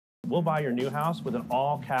we'll buy your new house with an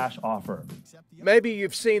all-cash offer. Maybe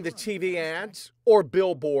you've seen the TV ads or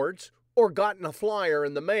billboards or gotten a flyer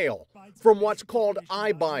in the mail from what's called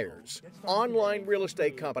iBuyers, online real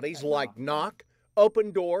estate companies like Knock,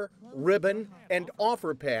 Opendoor, Ribbon, and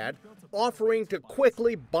OfferPad, offering to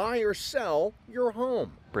quickly buy or sell your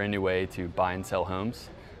home. Brand new way to buy and sell homes.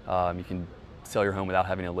 You can sell your home without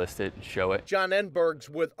having to list it and show it. John Enberg's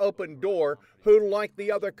with Opendoor, who, like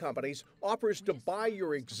the other companies, offers to buy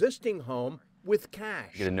your existing home with cash.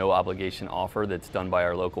 You get a no obligation offer that's done by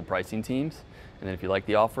our local pricing teams. And then if you like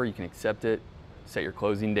the offer, you can accept it, set your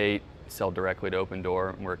closing date, sell directly to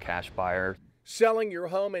Opendoor. We're a cash buyer. Selling your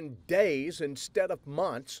home in days instead of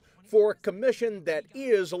months for a commission that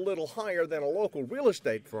is a little higher than a local real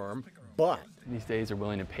estate firm, but These days are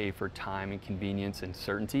willing to pay for time and convenience and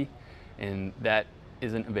certainty, and that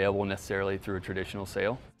isn't available necessarily through a traditional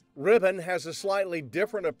sale. Ribbon has a slightly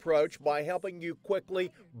different approach by helping you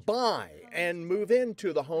quickly buy and move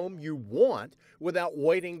into the home you want without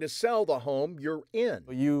waiting to sell the home you're in.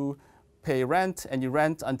 You pay rent and you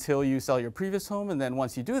rent until you sell your previous home, and then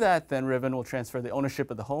once you do that, then Ribbon will transfer the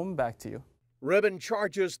ownership of the home back to you. Ribbon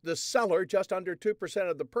charges the seller just under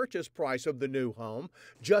 2% of the purchase price of the new home,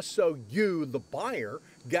 just so you, the buyer,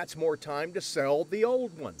 gets more time to sell the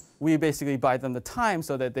old one. We basically buy them the time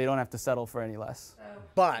so that they don't have to settle for any less.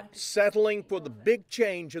 But settling for the big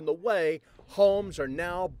change in the way homes are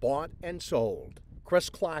now bought and sold.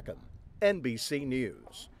 Chris Clackham, NBC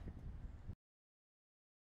News.